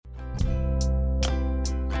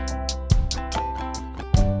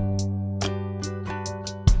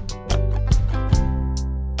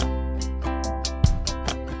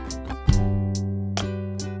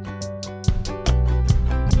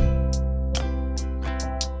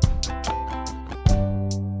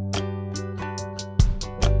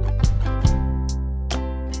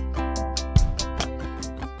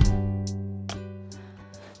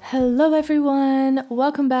Hello everyone,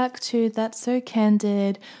 welcome back to That's So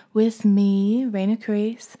Candid with me, Raina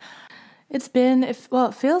Crease. It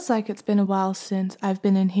feels like it's been a while since I've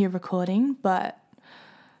been in here recording, but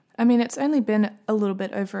it's only been a little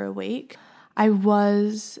bit over a week. I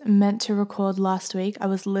was meant to record last week. I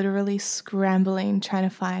was literally scrambling, trying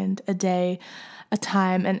to find a day, a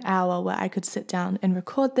time, an hour where I could sit down and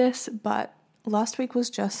record this, but last week was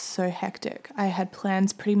just so hectic. I had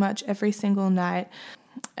plans pretty much every single night.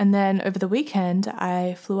 And then over the weekend,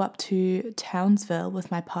 I flew up to Townsville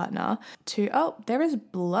with my partner there is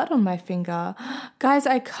blood on my finger. Guys,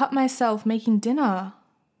 I cut myself making dinner.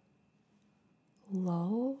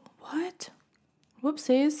 Lol. What?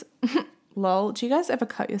 Whoopsies. Lol. Do you guys ever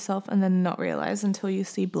cut yourself and then not realize until you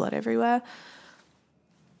see blood everywhere?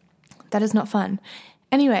 That is not fun.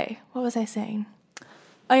 Anyway, what was I saying?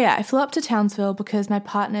 Oh yeah, I flew up to Townsville because my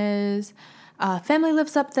partner's family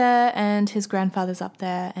lives up there and his grandfather's up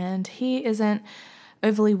there and he isn't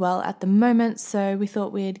overly well at the moment, so we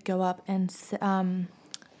thought we'd go up and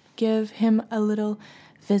give him a little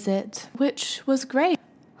visit, which was great.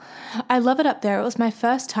 I love it up there. It was my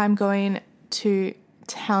first time going to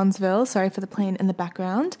Townsville. Sorry for the plane in the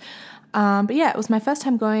background. But yeah, it was my first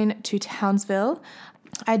time going to Townsville.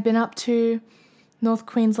 I'd been up to North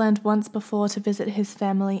Queensland once before to visit his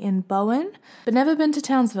family in Bowen, but never been to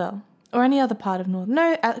Townsville. Or any other part of North.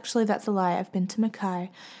 No, actually, that's a lie. I've been to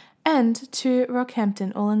Mackay and to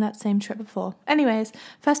Rockhampton, all in that same trip before. Anyways,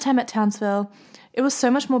 first time at Townsville. It was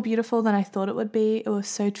so much more beautiful than I thought it would be. It was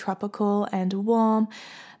so tropical and warm.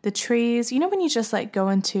 The trees, when you just go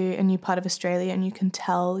into a new part of Australia and you can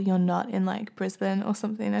tell you're not in Brisbane or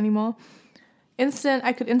something anymore.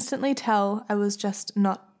 I could instantly tell I was just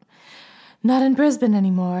not in Brisbane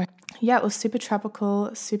anymore. Yeah, it was super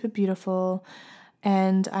tropical, super beautiful.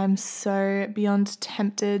 And I'm so beyond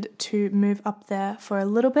tempted to move up there for a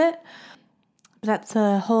little bit. But that's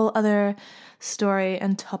a whole other story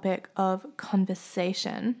and topic of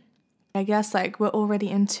conversation. I guess we're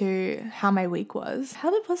already into how my week was.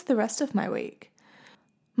 How was the rest of my week?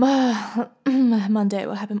 Monday,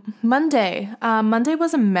 what happened? Monday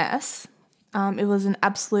was a mess. It was an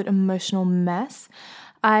absolute emotional mess.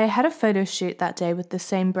 I had a photo shoot that day with the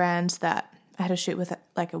same brand that I had a shoot with a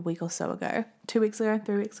week or so ago, 2 weeks ago,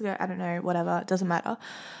 3 weeks ago, I don't know, whatever, it doesn't matter.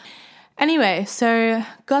 Anyway, so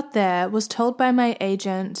got there, was told by my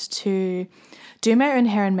agent to do my own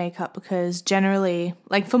hair and makeup because generally,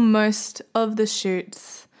 for most of the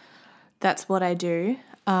shoots, that's what I do.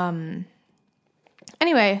 Anyway,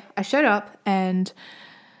 I showed up and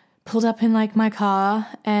pulled up in my car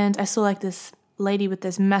and I saw this lady with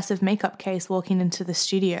this massive makeup case walking into the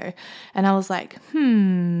studio and I was like,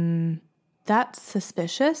 that's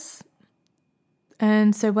suspicious.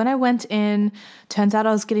 And so when I went in, turns out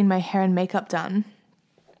I was getting my hair and makeup done.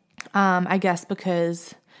 I guess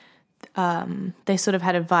because they sort of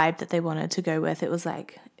had a vibe that they wanted to go with. It was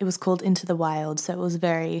called Into the Wild, so it was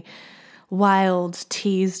very wild,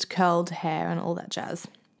 teased, curled hair and all that jazz.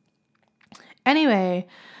 Anyway,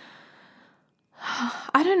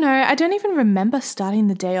 I don't know. I don't even remember starting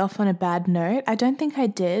the day off on a bad note. I don't think I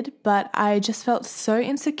did, but I just felt so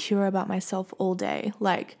insecure about myself all day.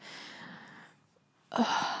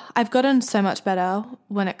 I've gotten so much better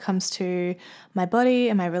when it comes to my body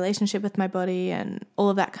and my relationship with my body and all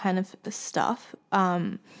of that kind of stuff.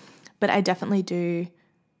 But I definitely do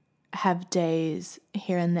have days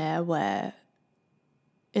here and there where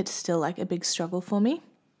it's still a big struggle for me.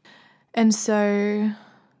 And so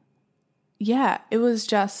yeah, it was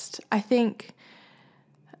just, I think,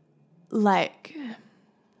 I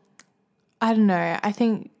don't know, I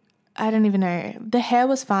don't even know. The hair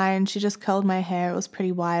was fine. She just curled my hair. It was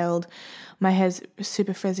pretty wild. My hair's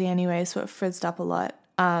super frizzy anyway, so it frizzed up a lot.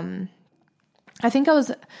 I think I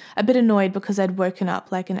was a bit annoyed because I'd woken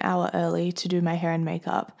up an hour early to do my hair and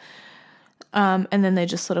makeup. And then they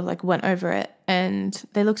just sort of went over it and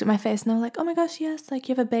they looked at my face and they were like, oh my gosh, yes, you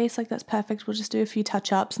have a base, that's perfect. We'll just do a few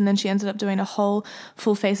touch-ups. And then she ended up doing a whole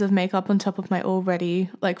full face of makeup on top of my already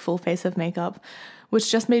full face of makeup,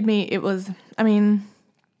 which just made me,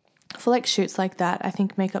 for shoots like that, I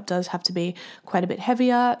think makeup does have to be quite a bit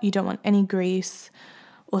heavier. You don't want any grease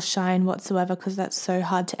or shine whatsoever because that's so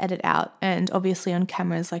hard to edit out. And obviously on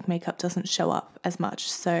cameras, makeup doesn't show up as much.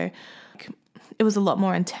 So it was a lot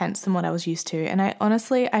more intense than what I was used to. And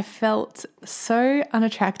I felt so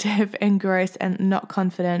unattractive and gross and not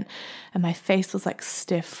confident. And my face was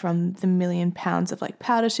stiff from the 1,000,000 pounds of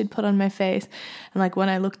powder she'd put on my face. And when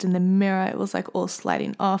I looked in the mirror, it was all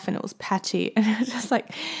sliding off and it was patchy. And it was just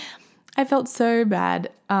I felt so bad.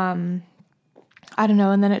 I don't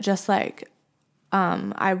know. And then it just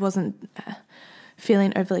I wasn't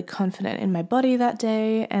feeling overly confident in my body that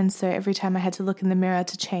day. And so every time I had to look in the mirror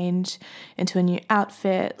to change into a new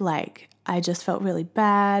outfit, like I just felt really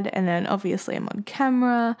bad. And then obviously I'm on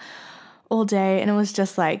camera all day, and it was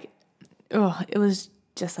just like, it was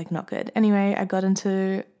just like not good. Anyway, I got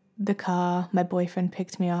into the car, my boyfriend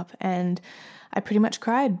picked me up, and I pretty much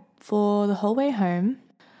cried for the whole way home.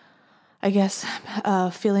 I guess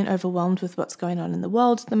feeling overwhelmed with what's going on in the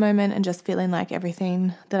world at the moment, and just feeling like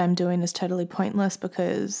everything that I'm doing is totally pointless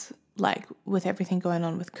because, like, with everything going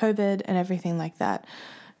on with COVID and everything like that,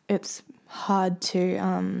 it's hard to,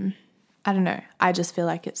 I don't know, I just feel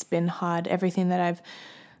like it's been hard. Everything that I've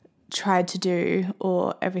tried to do,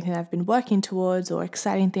 or everything I've been working towards, or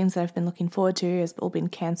exciting things that I've been looking forward to, has all been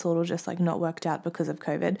cancelled or just like not worked out because of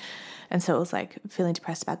COVID. And so it was like feeling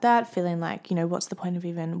depressed about that, feeling like, you know, what's the point of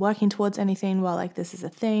even working towards anything while like this is a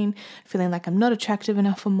thing, feeling like I'm not attractive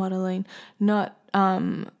enough for modeling, not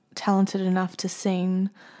talented enough to sing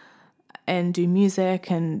and do music,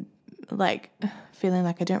 and like feeling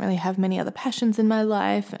like I don't really have many other passions in my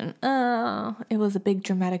life. And it was a big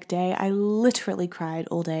dramatic day. I literally cried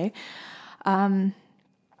all day. And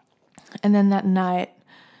then that night,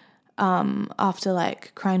 after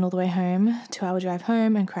like crying all the way home, 2-hour drive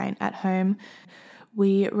home and crying at home,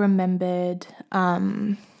 we remembered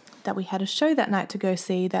that we had a show that night to go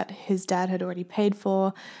see that his dad had already paid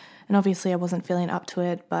for. And obviously I wasn't feeling up to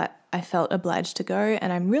it, but I felt obliged to go,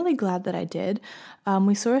 and I'm really glad that I did.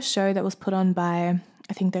 We saw a show that was put on by,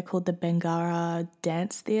 I think they're called the Bangara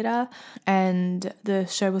Dance Theatre, and the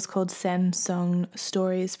show was called Sen Song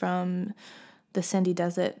Stories from the Sandy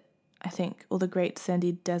Desert, I think, or the Great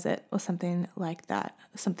Sandy Desert, or something like that,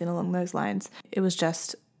 something along those lines. It was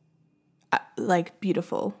just like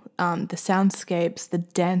beautiful. The soundscapes, the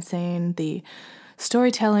dancing, the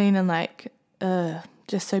storytelling, and like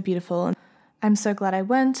just so beautiful. And I'm so glad I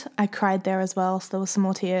went. I cried there as well, so there was some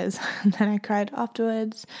more tears. And then I cried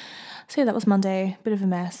afterwards. So yeah, that was Monday. Bit of a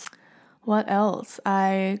mess. What else?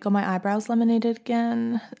 I got my eyebrows laminated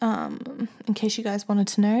again. In case you guys wanted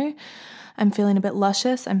to know, I'm feeling a bit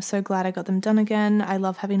luscious. I'm so glad I got them done again. I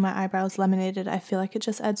love having my eyebrows laminated. I feel like it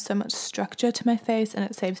just adds so much structure to my face, and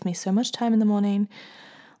it saves me so much time in the morning.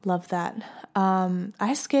 Love that.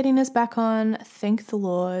 Ice skating is back on, thank the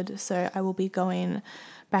Lord. So I will be going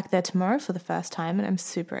back there tomorrow for the first time, and I'm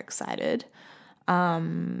super excited.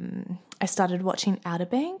 I started watching Outer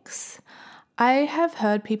Banks. I have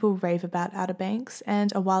heard people rave about Outer Banks,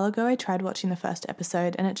 and a while ago I tried watching the first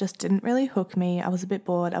episode and it just didn't really hook me. I was a bit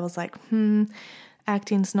bored. I was like,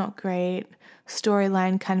 acting's not great.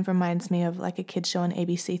 Storyline kind of reminds me of like a kid's show on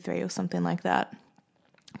ABC3 or something like that.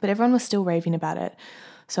 But everyone was still raving about it.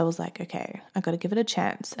 So I was like, okay, I got to give it a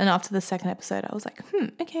chance. And after the second episode, I was like,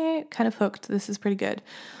 okay, kind of hooked. This is pretty good.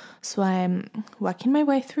 So I'm working my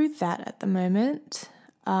way through that at the moment.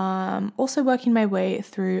 Also working my way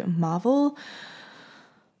through Marvel.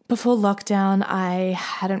 Before lockdown, I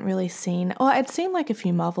hadn't really seen, or I'd seen like a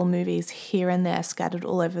few Marvel movies here and there scattered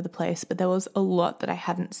all over the place, but there was a lot that I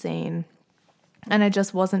hadn't seen. And I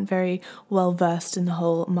just wasn't very well versed in the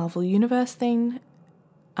whole Marvel universe thing.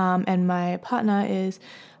 And my partner is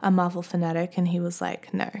a Marvel fanatic, and he was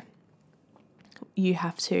like, no, you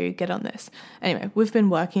have to get on this. Anyway, we've been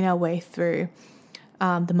working our way through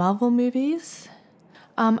the Marvel movies.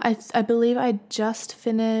 I believe I just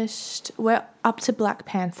finished, we're up to Black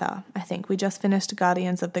Panther, I think. We just finished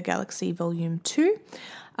Guardians of the Galaxy Volume 2.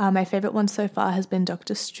 My favorite one so far has been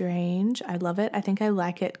Doctor Strange. I love it. I think I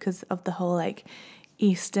like it because of the whole like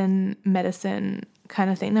Eastern medicine kind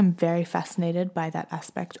of thing. I'm very fascinated by that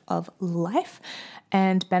aspect of life.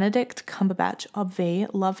 And Benedict Cumberbatch, obvi,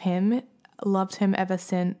 love him. Loved him ever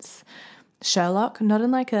since Sherlock. Not in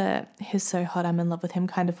like a he's so hot, I'm in love with him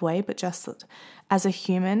kind of way, but just as a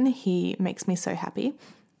human, he makes me so happy.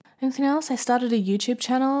 Anything else? I started a YouTube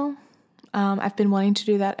channel. I've been wanting to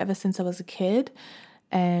do that ever since I was a kid.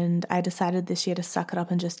 And I decided this year to suck it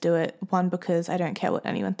up and just do it. 1, because I don't care what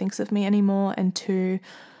anyone thinks of me anymore. And 2,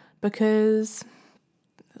 because,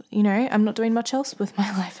 you know, I'm not doing much else with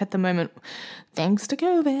my life at the moment, thanks to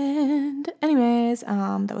COVID. Anyways,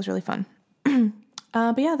 that was really fun.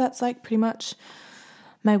 But yeah, that's like pretty much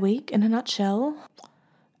my week in a nutshell.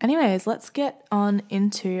 Anyways, let's get on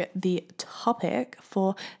into the topic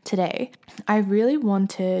for today. I really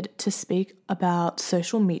wanted to speak about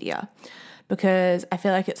social media because I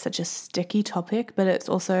feel like it's such a sticky topic, but it's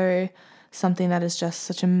also something that is just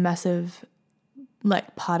such a massive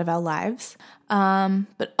like part of our lives.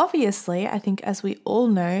 But obviously, I think as we all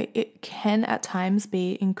know, it can at times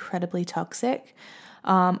be incredibly toxic.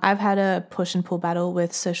 I've had a push and pull battle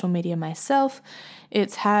with social media myself.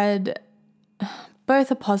 It's had both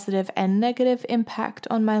a positive and negative impact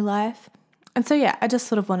on my life. And so, yeah, I just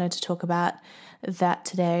sort of wanted to talk about that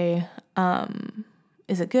today.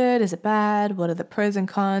 Is it good? Is it bad? What are the pros and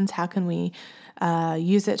cons? How can we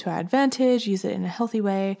use it to our advantage, use it in a healthy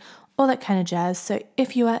way, all that kind of jazz. So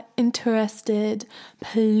if you are interested,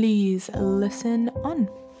 please listen on.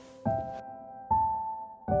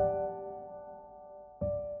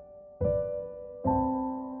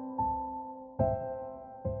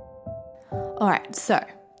 All right, so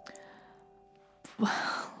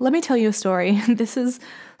let me tell you a story. This is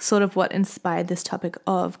sort of what inspired this topic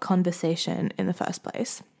of conversation in the first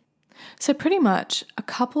place. So pretty much a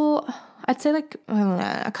couple months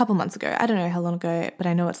ago, I don't know how long ago, but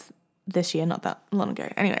I know it's this year, not that long ago.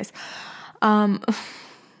 Anyways, I'm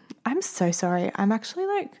so sorry. I'm actually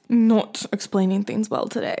not explaining things well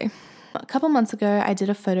today. A couple months ago, I did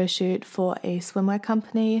a photo shoot for a swimwear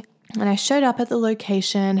company, and I showed up at the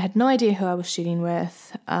location, had no idea who I was shooting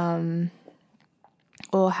with,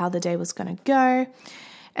 or how the day was going to go.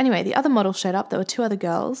 Anyway, the other model showed up. There were two other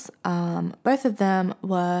girls. Both of them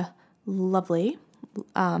were lovely,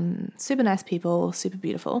 super nice people, super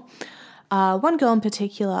beautiful. One girl in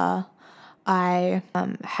particular I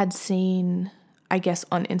had seen, I guess,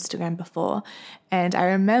 on Instagram before, and I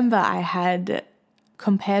remember I had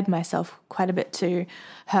compared myself quite a bit to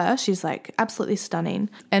her. She's absolutely stunning,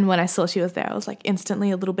 and when I saw she was there, I was instantly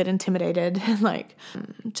a little bit intimidated,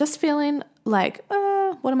 just feeling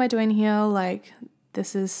what am I doing here?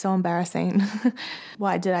 This is so embarrassing.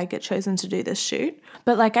 Why did I get chosen to do this shoot?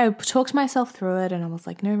 But I talked myself through it, and I was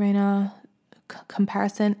like, no, Raina,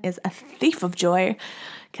 comparison is a thief of joy.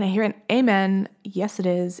 Can I hear an amen? Yes, it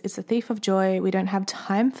is. It's a thief of joy. We don't have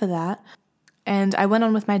time for that. And I went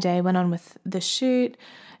on with my day, went on with the shoot,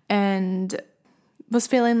 and was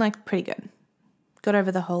feeling pretty good. Got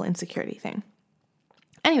over the whole insecurity thing.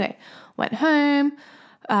 Anyway, went home,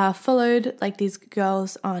 followed these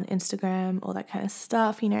girls on Instagram, all that kind of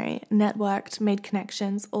stuff, networked, made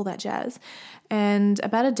connections, all that jazz. And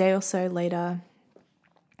about a day or so later,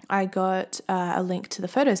 I got a link to the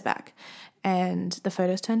photos back, and the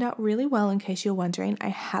photos turned out really well. In case you're wondering, I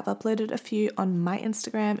have uploaded a few on my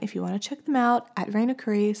Instagram. If you want to check them out, at Raina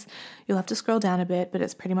Carice. You'll have to scroll down a bit, but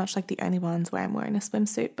it's pretty much the only ones where I'm wearing a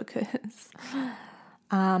swimsuit, because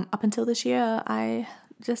up until this year, I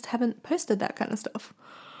just haven't posted that kind of stuff.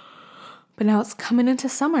 But now it's coming into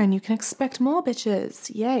summer and you can expect more, bitches.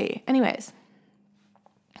 Yay. Anyways,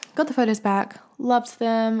 got the photos back, loved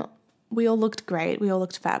them. We all looked great. We all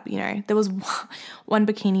looked fab. There was one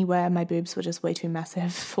bikini where my boobs were just way too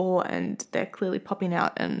massive for, and they're clearly popping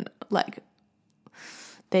out, and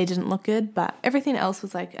they didn't look good, but everything else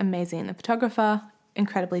was amazing. The photographer,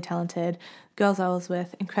 incredibly talented. Girls I was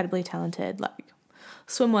with, incredibly talented.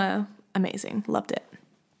 Swimwear, amazing. Loved it.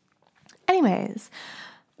 Anyways,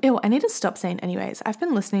 I need to stop saying anyways. I've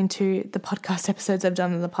been listening to the podcast episodes I've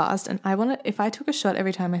done in the past, and if I took a shot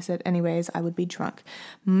every time I said anyways, I would be drunk.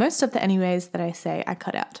 Most of the anyways that I say, I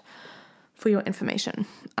cut out for your information.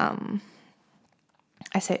 I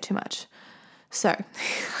say it too much. So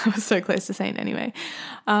I was so close to saying anyway.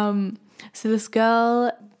 So this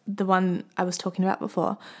girl, the one I was talking about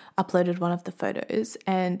before, uploaded one of the photos,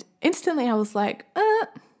 and instantly I was like,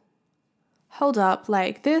 hold up,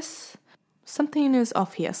 something is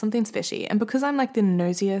off here. Something's fishy. And because I'm the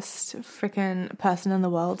nosiest freaking person in the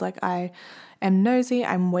world, I am nosy.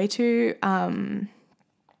 I'm way too,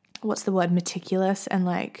 meticulous. And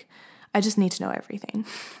I just need to know everything.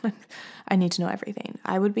 I need to know everything.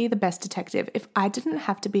 I would be the best detective. If I didn't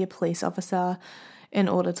have to be a police officer in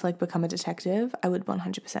order to become a detective, I would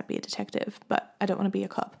 100% be a detective, but I don't want to be a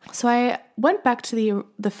cop. So I went back to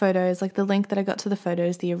the photos, the link that I got to the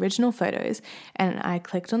photos, the original photos, and I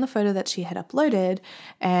clicked on the photo that she had uploaded,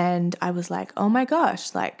 and I was like, oh my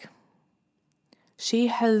gosh, she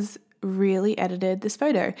has really edited this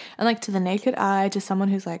photo. And to the naked eye, to someone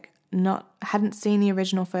who's hadn't seen the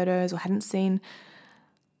original photos or hadn't seen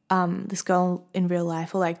this girl in real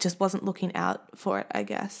life, or just wasn't looking out for it, I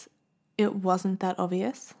guess. It wasn't that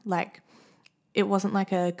obvious. It wasn't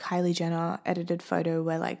a Kylie Jenner edited photo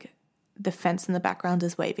where the fence in the background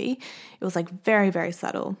is wavy. It was very, very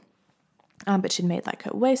subtle. But she'd made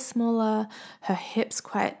her waist smaller, her hips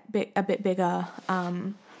quite big, a bit bigger,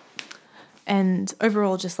 and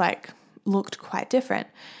overall just looked quite different.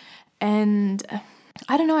 And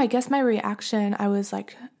I don't know, I guess my reaction, I was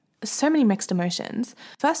so many mixed emotions.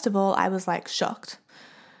 First of all, I was shocked.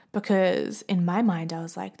 Because in my mind, I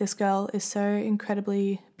was this girl is so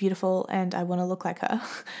incredibly beautiful and I want to look like her.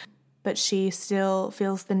 But she still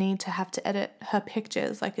feels the need to have to edit her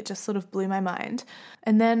pictures. It just sort of blew my mind.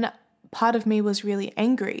 And then part of me was really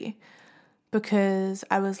angry because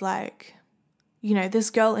I was like, you know, this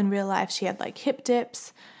girl in real life, she had like hip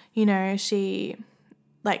dips, you know, she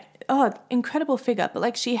like, oh, incredible figure, but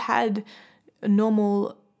like she had a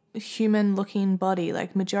normal human looking body.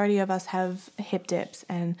 Like majority of us have hip dips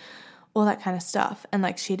and all that kind of stuff. And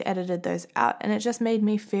like she'd edited those out, and it just made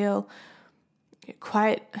me feel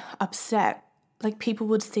quite upset. Like people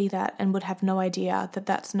would see that and would have no idea that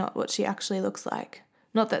that's not what she actually looks like.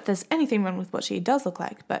 Not that there's anything wrong with what she does look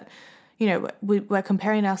like, but you know, we're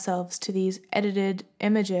comparing ourselves to these edited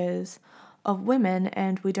images of women,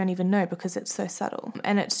 and we don't even know because it's so subtle.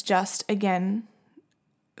 And it's just, again,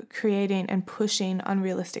 creating and pushing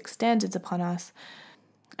unrealistic standards upon us.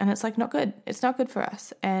 And it's like not good. It's not good for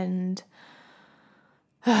us. And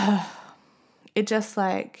it just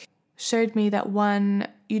like showed me that one,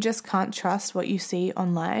 you just can't trust what you see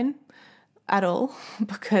online at all,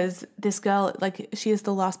 because this girl, like, she is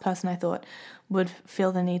the last person I thought would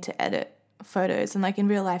feel the need to edit photos. And like in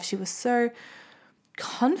real life, she was so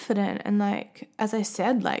confident, and like, as I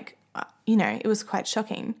said, like, you know, it was quite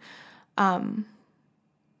shocking. And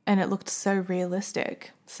it looked so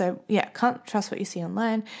realistic. So yeah, can't trust what you see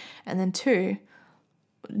online. And then two,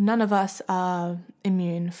 none of us are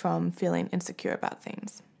immune from feeling insecure about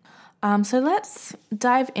things. So let's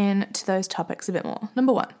dive into those topics a bit more.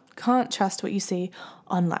 Number one, can't trust what you see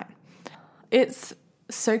online. It's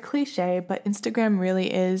so cliche, but Instagram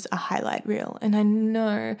really is a highlight reel. And I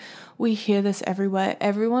know we hear this everywhere.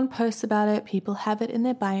 Everyone posts about it. People have it in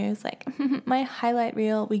their bios, like, my highlight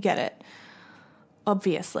reel. We get it.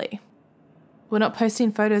 Obviously. We're not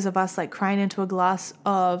posting photos of us like crying into a glass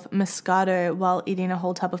of Moscato while eating a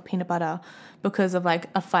whole tub of peanut butter because of like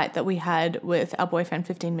a fight that we had with our boyfriend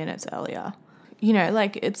 15 minutes earlier. You know,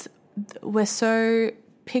 like we're so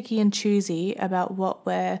picky and choosy about what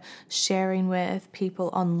we're sharing with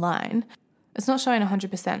people online. It's not showing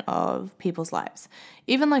 100% of people's lives.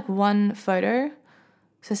 Even like one photo,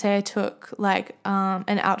 so say I took like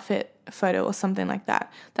an outfit photo or something like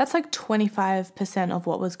that, that's like 25% of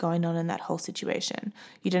what was going on in that whole situation.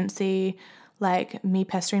 You didn't see like me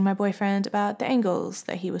pestering my boyfriend about the angles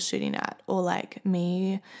that he was shooting at, or like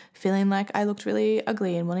me feeling like I looked really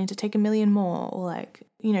ugly and wanting to take a million more, or like,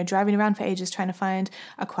 you know, driving around for ages trying to find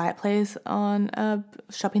a quiet place on a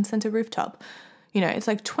shopping center rooftop. You know, it's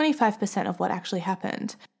like 25% of what actually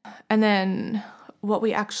happened. And then what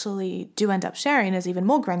we actually do end up sharing is even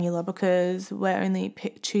more granular, because we're only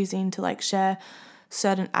choosing to like share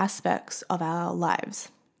certain aspects of our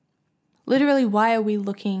lives. Literally, why are we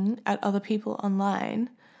looking at other people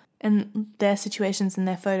online and their situations and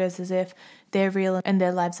their photos as if they're real and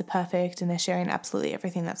their lives are perfect and they're sharing absolutely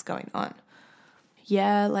everything that's going on?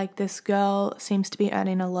 Yeah, like this girl seems to be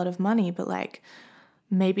earning a lot of money, but like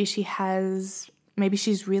maybe she's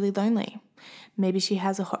really lonely. Maybe she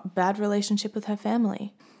has a bad relationship with her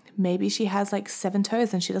family. Maybe she has like 7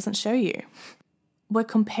 toes and she doesn't show you. We're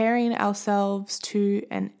comparing ourselves to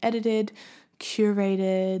an edited,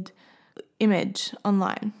 curated image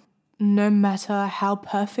online. No matter how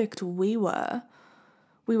perfect we were,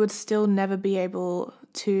 we would still never be able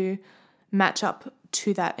to match up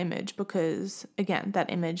to that image, because again,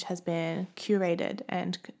 that image has been curated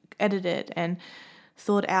and edited and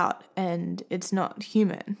thought out, and it's not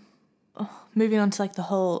human. Moving on to like the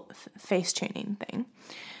whole face tuning thing.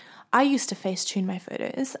 I used to face tune my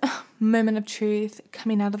photos. Moment of truth,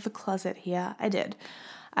 coming out of the closet here. I did.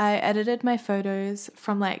 I edited my photos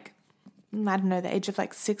from like, I don't know, the age of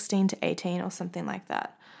like 16 to 18 or something like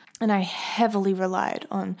that. And I heavily relied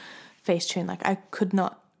on Facetune. Like I could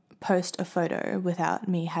not post a photo without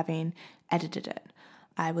me having edited it.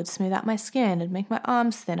 I would smooth out my skin and make my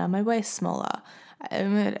arms thinner, my waist smaller. I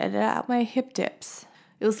would edit out my hip dips.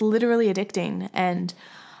 It was literally addicting, and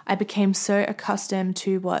I became so accustomed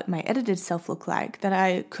to what my edited self looked like that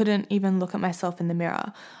I couldn't even look at myself in the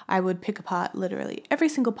mirror. I would pick apart literally every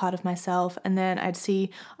single part of myself, and then I'd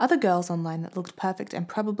see other girls online that looked perfect and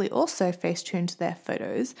probably also face-tuned their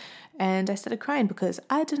photos, and I started crying because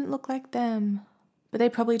I didn't look like them, but they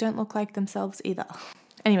probably don't look like themselves either.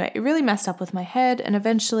 Anyway, it really messed up with my head, and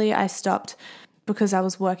eventually I stopped because I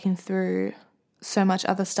was working through so much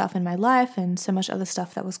other stuff in my life and so much other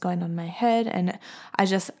stuff that was going on in my head. And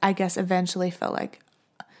I guess eventually felt like,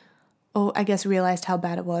 realized how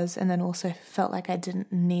bad it was, and then also felt like I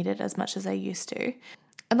didn't need it as much as I used to.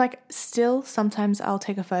 And like still sometimes I'll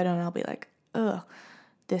take a photo and I'll be like, ugh,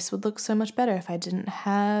 this would look so much better if I didn't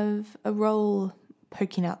have a roll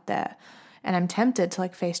poking out there. And I'm tempted to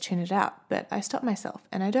like face tune it out, but I stop myself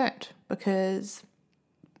and I don't, because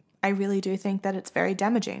I really do think that it's very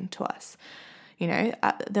damaging to us. You know,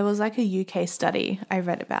 there was like a UK study I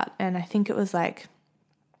read about, and I think it was like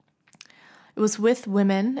It was with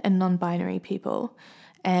women and non-binary people,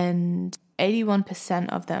 and 81%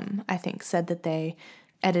 of them, I think, said that they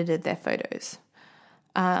edited their photos.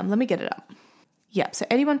 Let me get it up. Yep, so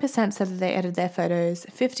 81% said that they edited their photos,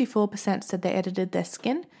 54% said they edited their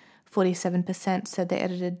skin, 47% said they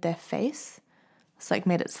edited their face, it's like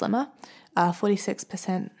made it slimmer,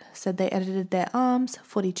 46% said they edited their arms,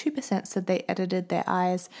 42% said they edited their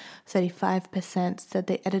eyes, 35% said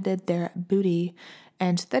they edited their booty,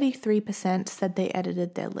 and 33% said they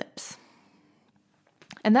edited their lips.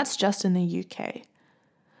 And that's just in the UK.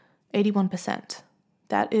 81%.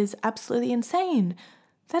 That is absolutely insane.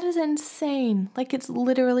 That is insane. Like, it's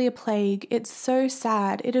literally a plague. It's so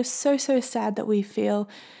sad. It is so, so sad that we feel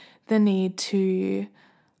the need to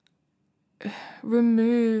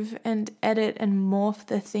remove and edit and morph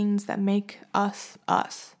the things that make us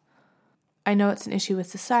us. I know it's an issue with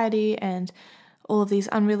society and all of these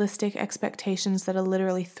unrealistic expectations that are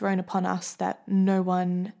literally thrown upon us that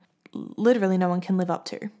literally no one can live up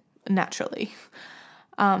to naturally.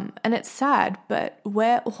 And it's sad, but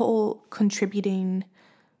we're all contributing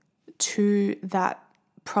to that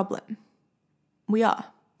problem. We are.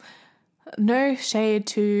 No shade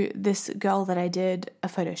to this girl that I did a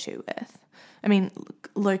photo shoot with. I mean,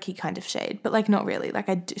 low-key kind of shade, but like not really.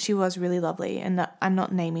 Like she was really lovely, and I'm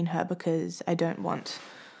not naming her because I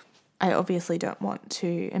obviously don't want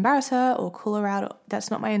to embarrass her or call her out. That's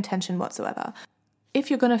not my intention whatsoever. If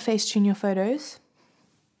you're going to Facetune your photos,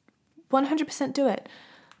 100% do it.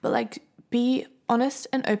 But like, be honest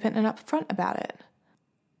and open and upfront about it.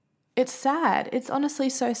 It's sad. It's honestly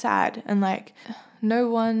so sad. And like, no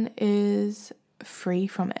one is free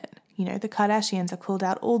from it. You know, the Kardashians are called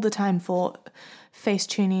out all the time for face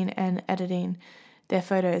tuning and editing their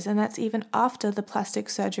photos. And that's even after the plastic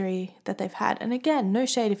surgery that they've had. And again, no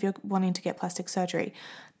shade if you're wanting to get plastic surgery.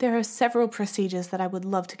 There are several procedures that I would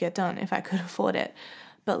love to get done if I could afford it.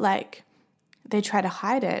 But like, they try to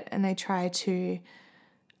hide it and they try to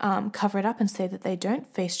cover it up and say that they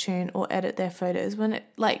don't Facetune or edit their photos when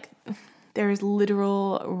there is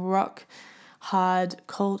literal rock hard,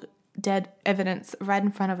 cold, dead evidence right in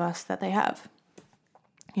front of us that they have.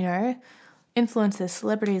 You know, influencers,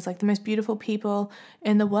 celebrities, like the most beautiful people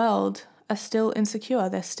in the world are still insecure.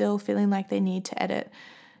 They're still feeling like they need to edit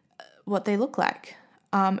what they look like.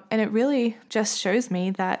 And it really just shows me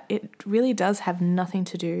that it really does have nothing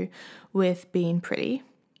to do with being pretty.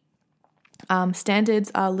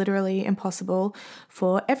 Standards are literally impossible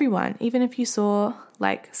for everyone. Even if you saw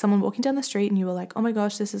like someone walking down the street and you were like, oh my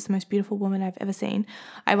gosh, this is the most beautiful woman I've ever seen,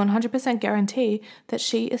 I 100% guarantee that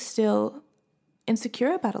she is still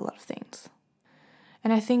insecure about a lot of things.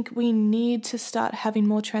 And I think we need to start having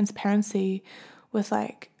more transparency with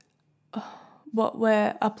like what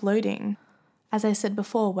we're uploading. As I said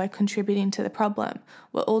before, we're contributing to the problem.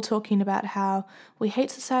 We're all talking about how we hate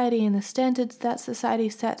society and the standards that society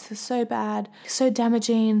sets are so bad, so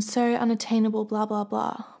damaging, so unattainable, blah, blah,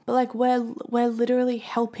 blah. But like we're literally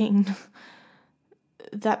helping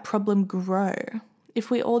that problem grow. If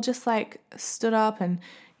we all just like stood up and,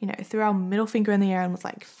 you know, threw our middle finger in the air and was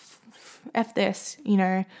like, F this, you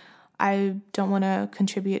know, I don't want to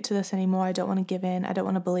contribute to this anymore. I don't want to give in. I don't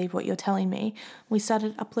want to believe what you're telling me. We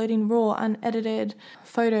started uploading raw, unedited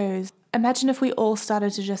photos. Imagine if we all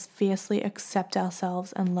started to just fiercely accept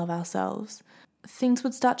ourselves and love ourselves. Things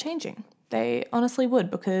would start changing. They honestly would,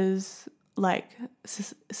 because like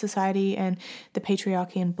society and the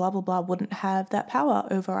patriarchy and blah, blah, blah wouldn't have that power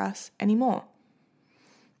over us anymore.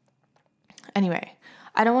 Anyway,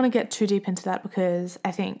 I don't want to get too deep into that because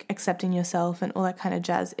I think accepting yourself and all that kind of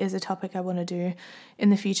jazz is a topic I want to do in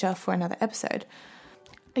the future for another episode.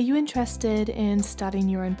 Are you interested in starting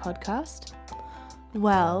your own podcast?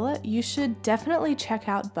 Well, you should definitely check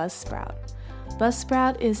out Buzzsprout.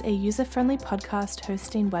 Buzzsprout is a user-friendly podcast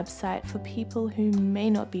hosting website for people who may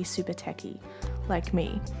not be super techie, like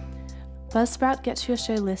me. Buzzsprout gets your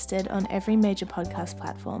show listed on every major podcast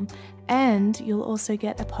platform, and you'll also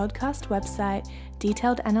get a podcast website,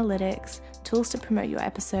 detailed analytics, tools to promote your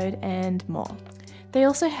episode, and more. They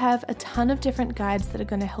also have a ton of different guides that are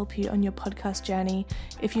going to help you on your podcast journey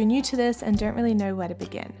if you're new to this and don't really know where to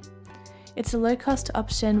begin. It's a low-cost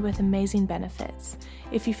option with amazing benefits.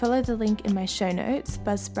 If you follow the link in my show notes,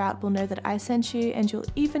 Buzzsprout will know that I sent you, and you'll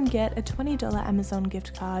even get a $20 Amazon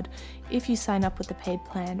gift card if you sign up with the paid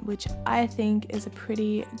plan, which I think is a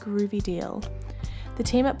pretty groovy deal. The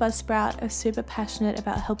team at Buzzsprout are super passionate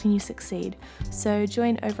about helping you succeed, so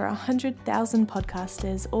join over 100,000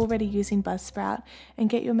 podcasters already using Buzzsprout and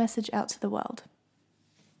get your message out to the world.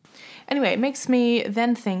 Anyway, it makes me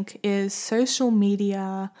then think, is social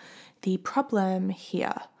media the problem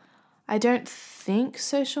here? I don't think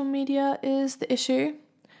social media is the issue,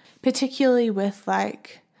 particularly with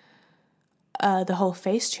like the whole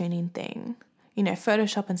face tuning thing. You know,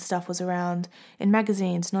 Photoshop and stuff was around in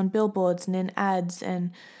magazines and on billboards and in ads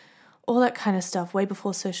and all that kind of stuff way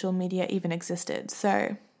before social media even existed.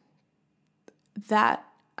 So that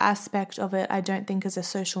aspect of it I don't think is a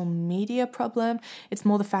social media problem. It's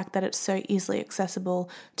more the fact that it's so easily accessible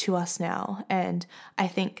to us now. And I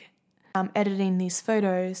think editing these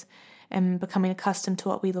photos and becoming accustomed to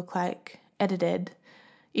what we look like edited,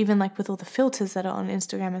 even like with all the filters that are on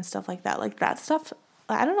Instagram and stuff like that stuff,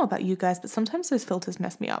 I don't know about you guys, but sometimes those filters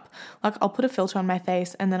mess me up. Like I'll put a filter on my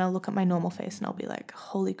face and then I'll look at my normal face and I'll be like,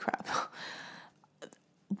 holy crap,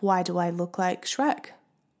 why do I look like Shrek?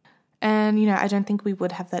 And, you know, I don't think we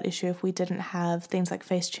would have that issue if we didn't have things like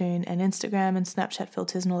Facetune and Instagram and Snapchat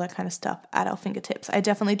filters and all that kind of stuff at our fingertips. I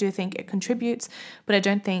definitely do think it contributes, but I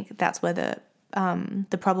don't think that's where the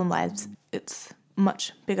problem lies. It's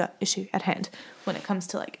much bigger issue at hand when it comes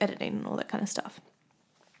to like editing and all that kind of stuff.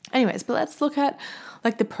 Anyways, but let's look at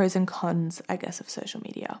like the pros and cons, I guess, of social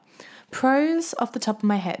media. Pros off the top of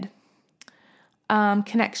my head.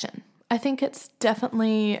 Connection. I think it's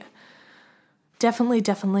definitely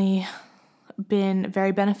been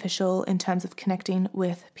very beneficial in terms of connecting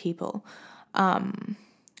with people. I'm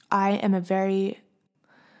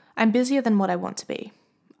busier than what I want to be.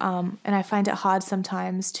 And I find it hard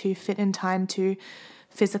sometimes to fit in time to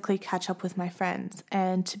physically catch up with my friends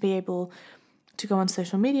and to be able to go on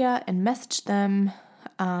social media and message them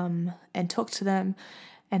and talk to them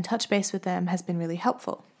and touch base with them has been really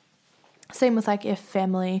helpful. Same with like if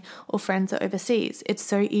family or friends are overseas, it's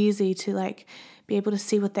so easy to like be able to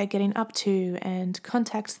see what they're getting up to and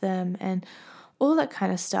contact them and all that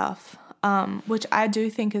kind of stuff, which I do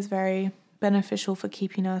think is very beneficial for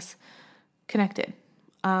keeping us connected.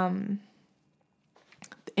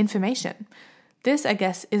 Information. This, I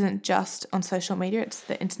guess, isn't just on social media, it's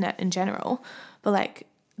the internet in general, but like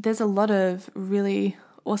there's a lot of really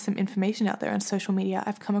awesome information out there on social media.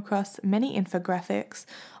 I've come across many infographics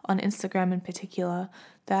on Instagram in particular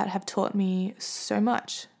that have taught me so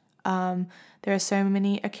much. There are so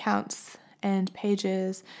many accounts and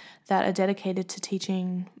pages that are dedicated to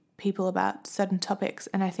teaching people about certain topics,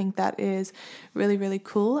 and I think that is really, really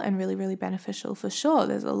cool and really, really beneficial for sure.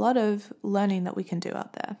 There's a lot of learning that we can do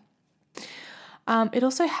out there. It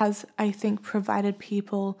also has, I think, provided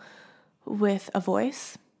people with a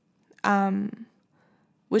voice,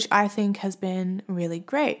 which I think has been really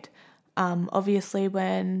great. Obviously,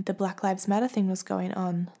 when the Black Lives Matter thing was going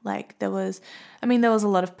on, like there was a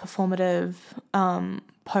lot of performative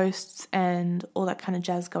posts and all that kind of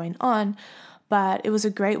jazz going on, but it was a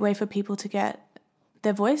great way for people to get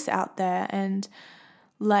their voice out there. And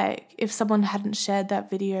like, if someone hadn't shared that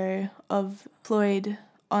video of Floyd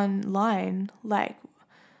online, like,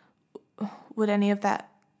 would any of that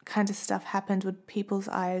kind of stuff happened? Would people's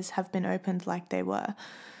eyes have been opened like they were?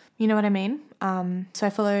 You know what I mean? So I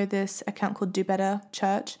follow this account called Do Better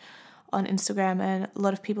Church on Instagram, and a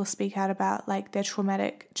lot of people speak out about like their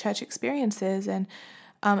traumatic church experiences and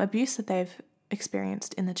abuse that they've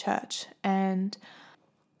experienced in the church. And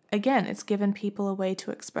again, it's given people a way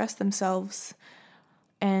to express themselves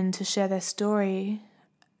and to share their story.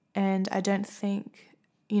 And I don't think,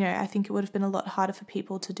 I think it would have been a lot harder for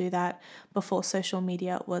people to do that before social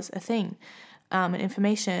media was a thing. And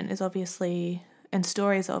information is obviously, and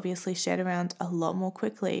stories are obviously shared around a lot more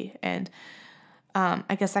quickly. And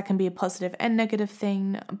I guess that can be a positive and negative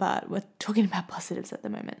thing, but we're talking about positives at the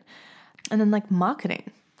moment. And then like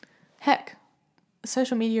marketing. Heck,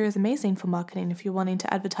 social media is amazing for marketing. If you're wanting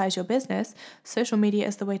to advertise your business, social media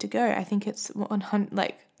is the way to go. I think it's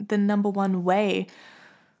the number one way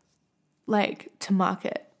to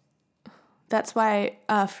market. That's why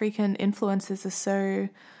freaking influencers are so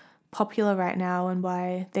popular right now and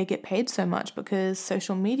why they get paid so much, because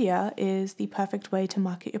social media is the perfect way to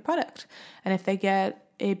market your product. And if they get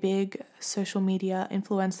a big social media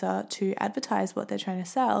influencer to advertise what they're trying to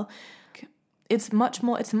sell, it's a much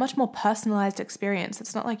more personalized experience.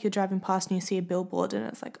 It's not like you're driving past and you see a billboard and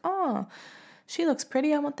it's like, oh, she looks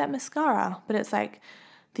pretty, I want that mascara. But it's like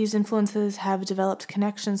these influencers have developed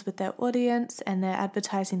connections with their audience and they're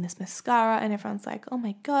advertising this mascara and everyone's like, oh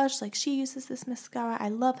my gosh, like she uses this mascara. I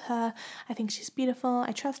love her. I think she's beautiful.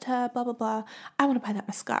 I trust her, blah, blah, blah. I want to buy that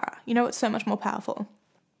mascara. It's so much more powerful.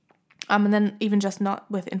 And then even just not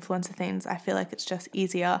with influencer things, I feel like it's just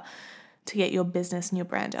easier to get your business and your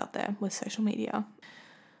brand out there with social media.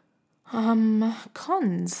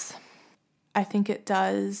 Cons. I think it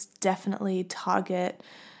does definitely target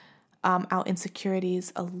our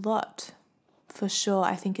insecurities a lot, for sure.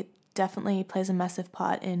 I think it definitely plays a massive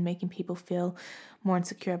part in making people feel more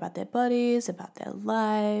insecure about their bodies, about their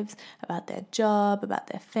lives, about their job, about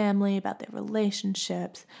their family, about their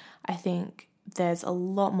relationships. I think there's a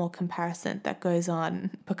lot more comparison that goes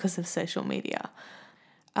on because of social media.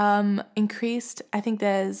 I think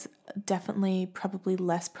there's definitely probably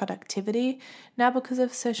less productivity now because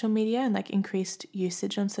of social media and like increased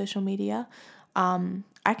usage on social media.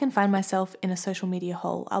 I can find myself in a social media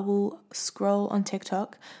hole. I will scroll on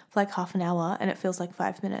TikTok for like half an hour and it feels like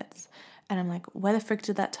 5 minutes. And I'm like, where the frick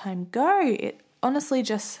did that time go? It honestly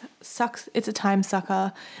just sucks. It's a time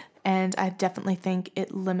sucker. And I definitely think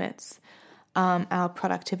it limits our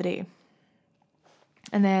productivity.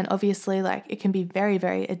 And then obviously like it can be very,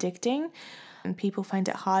 very addicting and people find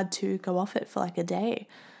it hard to go off it for like a day.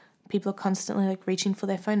 People are constantly like reaching for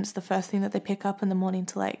their phone. It's the first thing that they pick up in the morning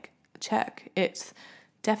to like check. It's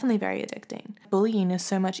definitely very addicting. Bullying is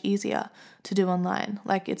so much easier to do online.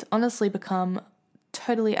 Like it's honestly become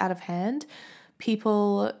totally out of hand.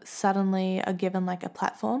 People suddenly are given like a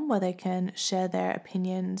platform where they can share their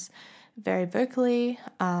opinions very vocally.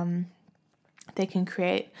 They can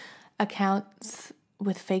create accounts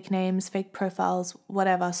with fake names, fake profiles,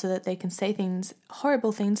 whatever, so that they can say things,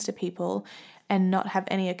 horrible things to people and not have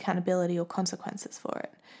any accountability or consequences for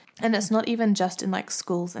it. And it's not even just in like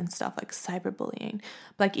schools and stuff like cyberbullying.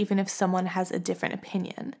 Like even if someone has a different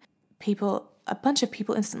opinion, a bunch of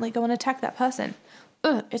people instantly go and attack that person.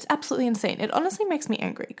 It's absolutely insane. It honestly makes me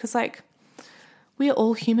angry because like we are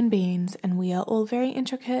all human beings and we are all very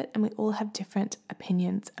intricate and we all have different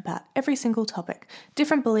opinions about every single topic,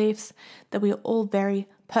 different beliefs that we are all very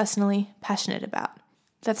personally passionate about.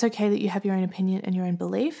 That's okay that you have your own opinion and your own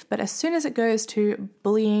belief, but as soon as it goes to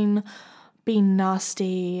bullying, being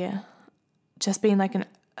nasty, just being like a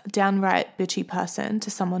downright bitchy person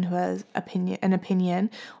to someone who has an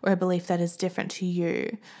opinion or a belief that is different to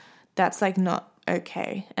you, that's like not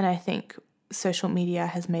okay. And I think social media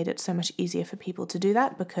has made it so much easier for people to do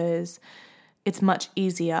that because it's much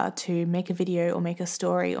easier to make a video or make a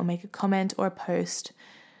story or make a comment or a post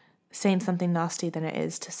saying something nasty than it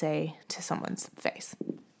is to say to someone's face.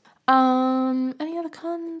 Any other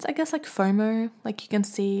cons? I guess like FOMO, like you can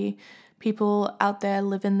see people out there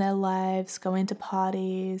living their lives, going to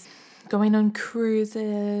parties, going on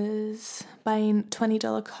cruises, buying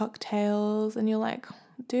 $20 cocktails, and you're like,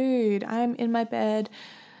 dude, I'm in my bed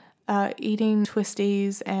eating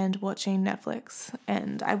twisties and watching Netflix,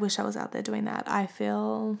 and I wish I was out there doing that. I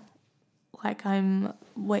feel like I'm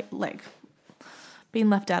being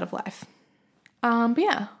left out of life. But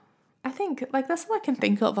yeah, I think like that's all I can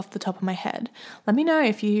think of off the top of my head. Let me know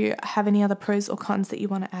if you have any other pros or cons that you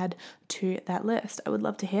want to add to that list. I would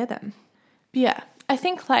love to hear them. But yeah, I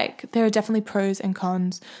think like there are definitely pros and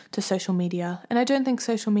cons to social media, and I don't think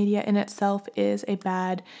social media in itself is a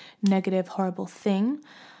bad, negative, horrible thing.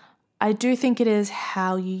 I do think it is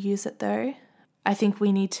how you use it though. I think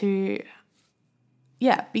we need to,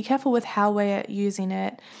 be careful with how we're using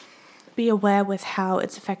it, be aware with how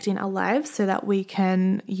it's affecting our lives so that we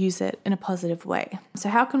can use it in a positive way. So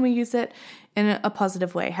how can we use it in a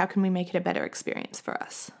positive way? How can we make it a better experience for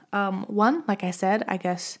us? One, like I said, I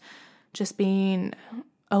guess just being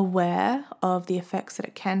aware of the effects that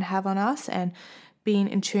it can have on us and being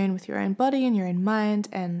in tune with your own body and your own mind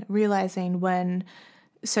and realizing when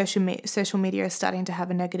social media is starting to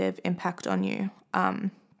have a negative impact on you.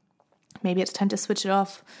 Maybe it's time to switch it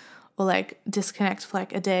off or like disconnect for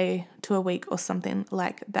like a day to a week or something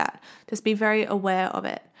like that. Just be very aware of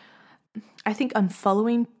it. I think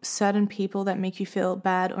unfollowing certain people that make you feel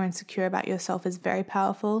bad or insecure about yourself is very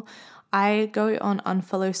powerful. I go on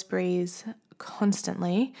unfollow sprees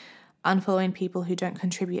constantly, unfollowing people who don't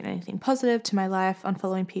contribute anything positive to my life,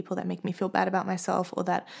 unfollowing people that make me feel bad about myself or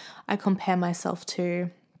that I compare myself to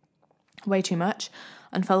way too much,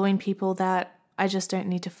 unfollowing people that I just don't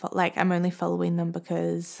need to I'm only following them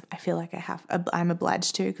because I feel like I'm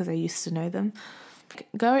obliged to because I used to know them.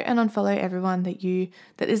 Go and unfollow everyone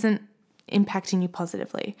that isn't impacting you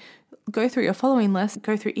positively. Go through your following list,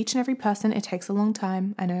 go through each and every person. It takes a long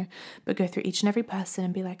time, I know, but go through each and every person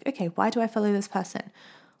and be like, okay, why do I follow this person?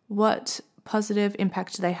 What positive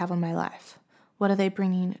impact do they have on my life? What are they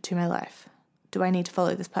bringing to my life? Do I need to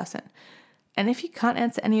follow this person? And if you can't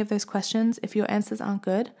answer any of those questions, if your answers aren't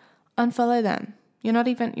good, unfollow them. You're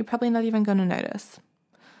probably not even going to notice.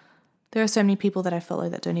 There are so many people that I follow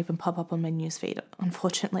that don't even pop up on my newsfeed,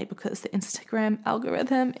 unfortunately, because the Instagram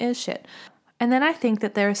algorithm is shit. And then I think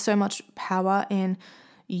that there is so much power in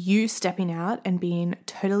you stepping out and being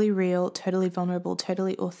totally real, totally vulnerable,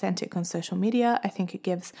 totally authentic on social media. I think it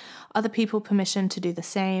gives other people permission to do the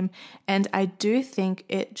same. And I do think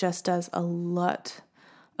it just does a lot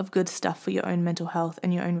of good stuff for your own mental health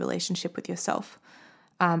and your own relationship with yourself.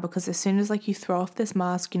 Because as soon as like you throw off this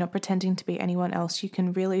mask, you're not pretending to be anyone else, you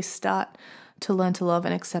can really start to learn to love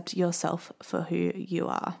and accept yourself for who you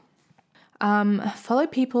are. Follow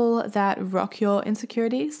people that rock your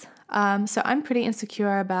insecurities. So I'm pretty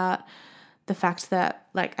insecure about the fact that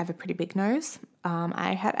like I have a pretty big nose.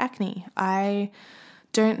 I had acne. I'm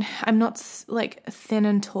not like thin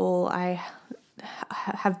and tall. I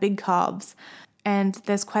have big calves. And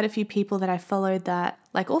there's quite a few people that I followed that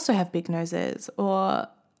like also have big noses or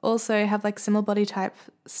also have like similar body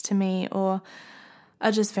types to me or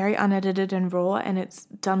are just very unedited and raw. And it's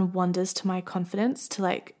done wonders to my confidence to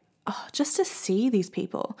like, just to see these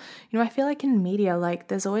people. You know, I feel like in media, like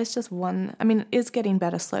there's always just one, I mean, it's getting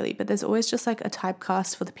better slowly, but there's always just like a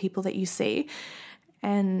typecast for the people that you see.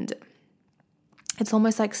 And it's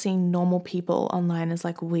almost like seeing normal people online is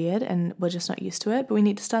like weird and we're just not used to it. But we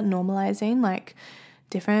need to start normalizing like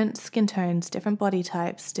different skin tones, different body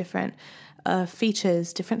types, different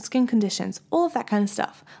features, different skin conditions, all of that kind of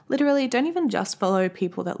stuff. Literally, don't even just follow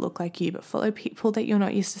people that look like you, but follow people that you're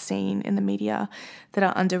not used to seeing in the media that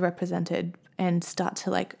are underrepresented and start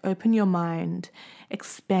to like open your mind,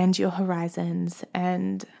 expand your horizons.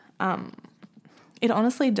 And it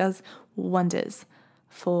honestly does wonders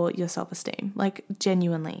for your self-esteem. Like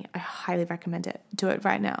genuinely, I highly recommend it. Do it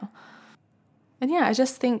right now. And yeah, I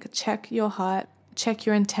just think check your heart, check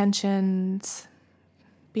your intentions,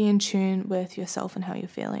 be in tune with yourself and how you're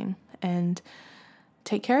feeling, and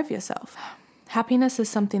take care of yourself. Happiness is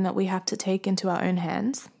something that we have to take into our own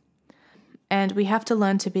hands, and we have to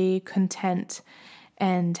learn to be content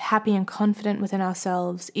and happy and confident within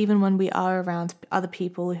ourselves, even when we are around other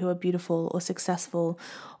people who are beautiful or successful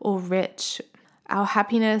or rich. Our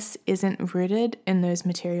happiness isn't rooted in those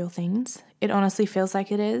material things. It honestly feels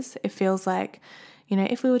like it is. It feels like, you know,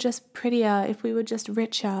 if we were just prettier, if we were just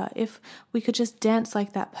richer, if we could just dance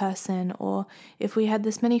like that person, or if we had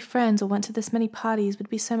this many friends or went to this many parties, we'd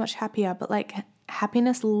be so much happier. But like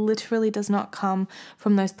happiness literally does not come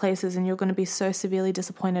from those places, and you're going to be so severely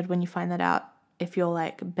disappointed when you find that out if you're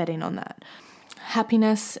like betting on that.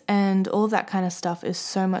 Happiness and all of that kind of stuff is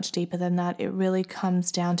so much deeper than that. It really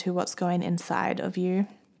comes down to what's going inside of you.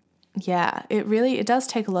 Yeah, it does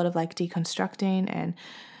take a lot of like deconstructing and,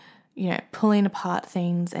 you know, pulling apart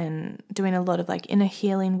things and doing a lot of like inner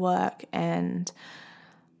healing work and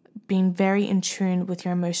being very in tune with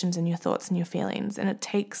your emotions and your thoughts and your feelings. And it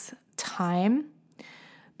takes time,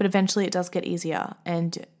 but eventually it does get easier.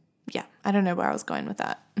 And yeah, I don't know where I was going with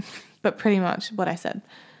that, but pretty much what I said.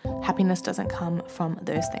 Happiness doesn't come from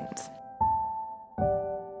those things.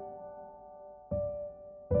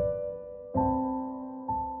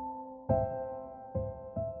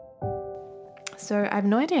 So I have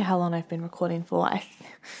no idea how long I've been recording for. I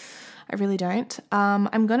really don't.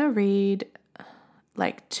 I'm going to read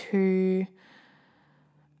like 2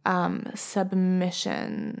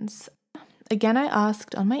 submissions. Again, I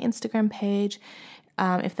asked on my Instagram page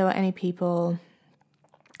if there were any people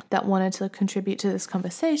that wanted to contribute to this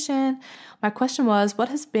conversation. My question was, what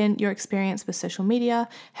has been your experience with social media?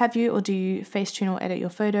 Have you or do you Facetune or edit your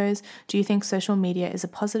photos? Do you think social media is a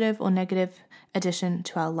positive or negative addition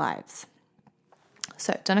to our lives?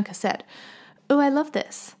 So Donica said, "Oh, I love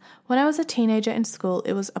this. When I was a teenager in school,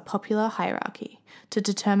 it was a popular hierarchy to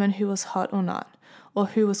determine who was hot or not, or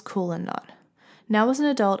who was cool and not. Now as an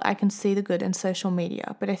adult, I can see the good in social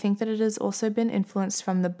media, but I think that it has also been influenced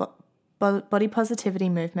from the body positivity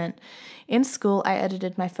movement. In school, I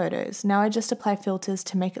edited my photos. Now I just apply filters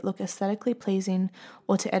to make it look aesthetically pleasing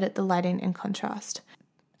or to edit the lighting and contrast.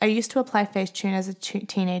 I used to apply Facetune as a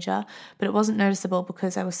teenager, but it wasn't noticeable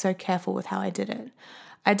because I was so careful with how I did it.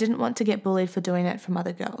 I didn't want to get bullied for doing it from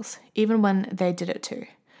other girls, even when they did it too.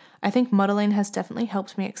 I think modeling has definitely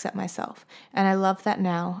helped me accept myself, and I love that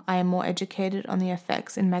now I am more educated on the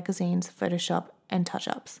effects in magazines, Photoshop, and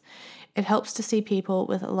touch-ups. It helps to see people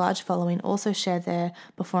with a large following also share their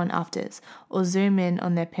before and afters, or zoom in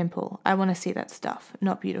on their pimple. I want to see that stuff,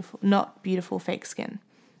 not beautiful fake skin."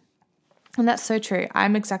 And that's so true.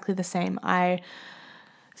 I'm exactly the same. I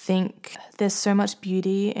think there's so much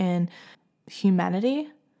beauty in humanity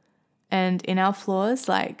and in our flaws.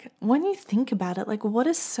 Like when you think about it, like what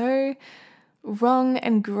is so wrong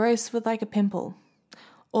and gross with like a pimple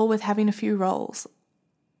or with having a few rolls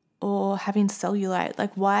or having cellulite?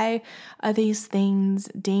 Like why are these things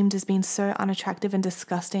deemed as being so unattractive and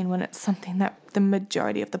disgusting when it's something that the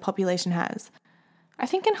majority of the population has? I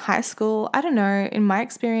think in high school, I don't know, in my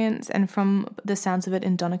experience and from the sounds of it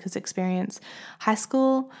in Donica's experience, high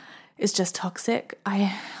school is just toxic.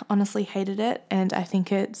 I honestly hated it, and I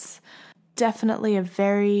think it's definitely a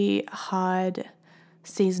very hard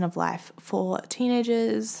season of life for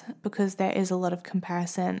teenagers, because there is a lot of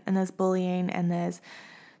comparison, and there's bullying, and there's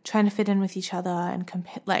trying to fit in with each other and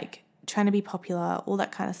trying to be popular, all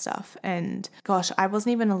that kind of stuff. And gosh, I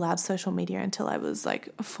wasn't even allowed social media until I was like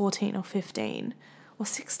 14 or 15 or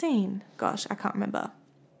 16. Gosh, I can't remember.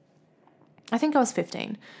 I think I was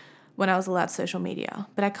 15 when I was allowed social media,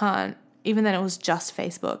 but I can't, even then it was just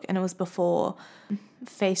Facebook, and it was before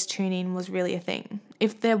face tuning was really a thing.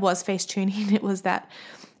 If there was face tuning, it was that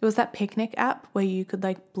Picnic app where you could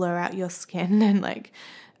like blur out your skin and like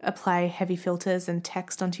apply heavy filters and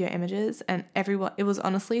text onto your images, and it was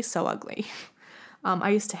honestly so ugly. I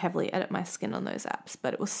used to heavily edit my skin on those apps,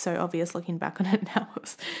 but it was so obvious looking back on it now.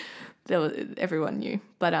 Everyone knew.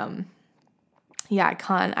 But yeah,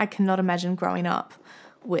 I cannot imagine growing up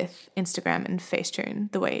with Instagram and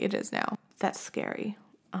Facetune the way it is now. That's scary.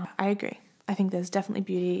 I agree. I think there's definitely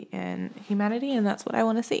beauty in humanity, and that's what I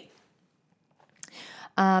want to see.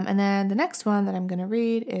 And then the next one that I'm going to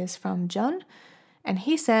read is from John. And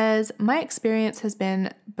he says, my experience has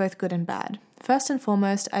been both good and bad. First and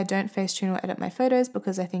foremost, I don't Facetune or edit my photos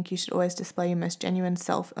because I think you should always display your most genuine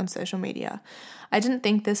self on social media. I didn't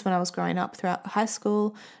think this when I was growing up throughout high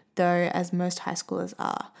school, though, as most high schoolers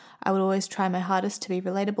are. I would always try my hardest to be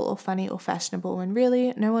relatable or funny or fashionable when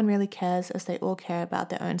really, no one really cares, as they all care about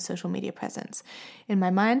their own social media presence. In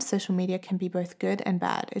my mind, social media can be both good and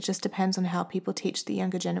bad. It just depends on how people teach the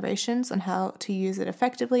younger generations on how to use it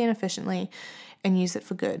effectively and efficiently and use it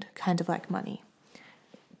for good, kind of like money.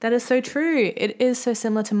 That is so true. It is so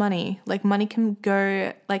similar to money. Like money can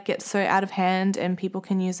get so out of hand, and people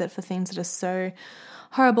can use it for things that are so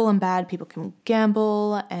horrible and bad. People can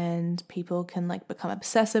gamble, and people can like become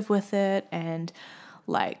obsessive with it and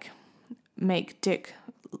like make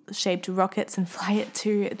dick-shaped rockets and fly it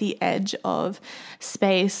to the edge of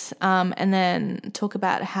space, and then talk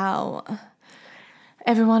about how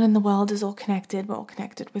everyone in the world is all connected. We're all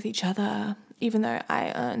connected with each other, even though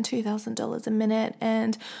I earn $2,000 a minute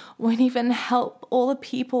and won't even help all the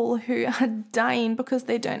people who are dying because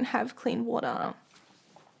they don't have clean water.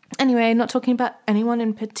 Anyway, not talking about anyone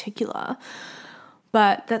in particular,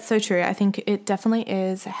 but that's so true. I think it definitely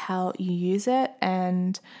is how you use it,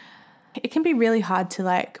 and it can be really hard to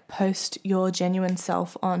like post your genuine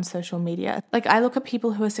self on social media. Like I look at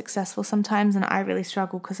people who are successful sometimes and I really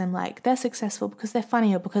struggle because I'm like, they're successful because they're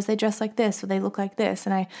funny or because they dress like this or they look like this.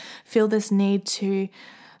 And I feel this need to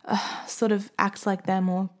sort of act like them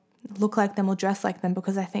or look like them or dress like them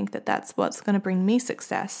because I think that that's what's going to bring me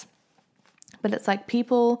success. But it's like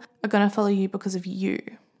people are going to follow you because of you.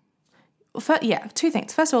 Two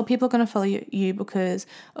things. First of all, people are going to follow you because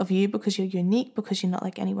of you, because you're unique, because you're not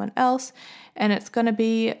like anyone else. And it's going to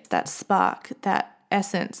be that spark, that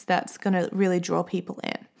essence that's going to really draw people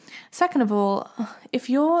in. Second of all, if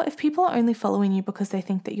people are only following you because they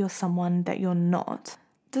think that you're someone that you're not,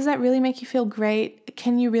 does that really make you feel great?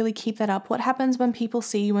 Can you really keep that up? What happens when people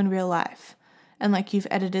see you in real life and like you've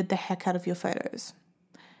edited the heck out of your photos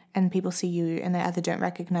and people see you and they either don't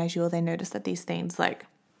recognize you or they notice that these things like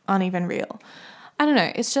aren't even real? I don't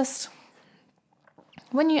know. It's just,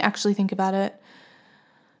 when you actually think about it,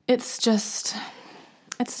 it's just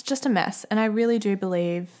a mess. And I really do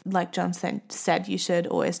believe, like John said, you should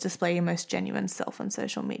always display your most genuine self on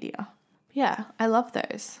social media. Yeah, I love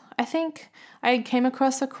those. I think I came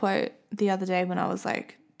across a quote the other day when I was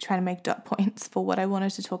like trying to make dot points for what I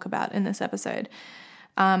wanted to talk about in this episode.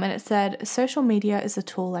 And it said, social media is a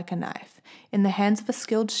tool like a knife. In the hands of a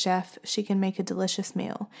skilled chef, she can make a delicious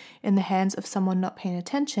meal. In the hands of someone not paying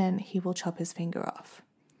attention, he will chop his finger off.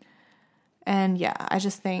 And yeah, I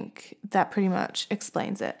just think that pretty much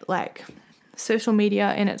explains it. Like, social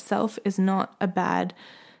media in itself is not a bad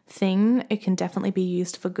thing. It can definitely be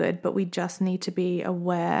used for good, but we just need to be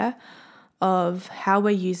aware of how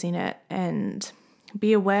we're using it and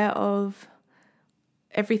be aware of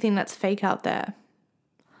everything that's fake out there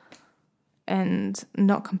and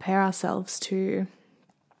not compare ourselves to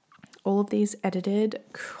all of these edited,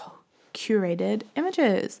 curated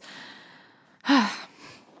images.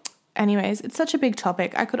 Anyways, it's such a big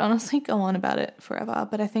topic. I could honestly go on about it forever,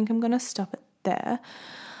 but I think I'm going to stop it there.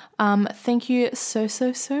 Thank you so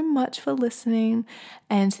much for listening,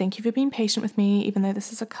 and thank you for being patient with me, even though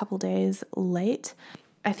this is a couple days late.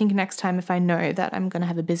 I think next time, if I know that I'm going to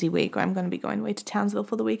have a busy week or I'm going to be going away to Townsville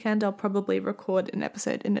for the weekend, I'll probably record an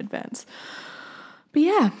episode in advance. But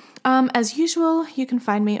yeah, as usual, you can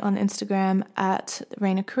find me on Instagram at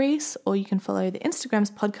Raina Crease, or you can follow the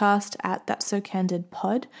Instagram's podcast at That's So Candid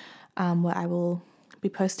Pod, where I will be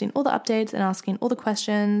posting all the updates and asking all the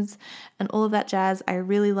questions and all of that jazz. I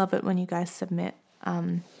really love it when you guys submit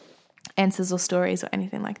answers or stories or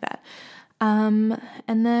anything like that. And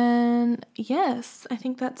then, yes, I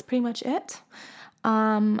think that's pretty much it.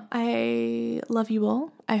 I love you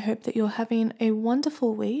all. I hope that you're having a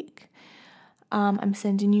wonderful week. I'm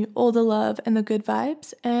sending you all the love and the good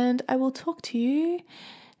vibes, and I will talk to you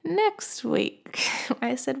next week.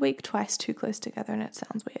 I said week twice too close together and it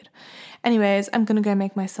sounds weird. Anyways, I'm going to go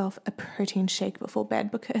make myself a protein shake before bed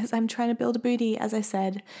because I'm trying to build a booty, as I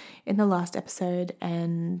said in the last episode,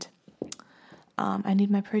 and I need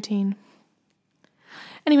my protein.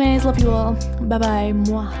 Anyways, love you all. Bye-bye.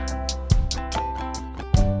 Mwah.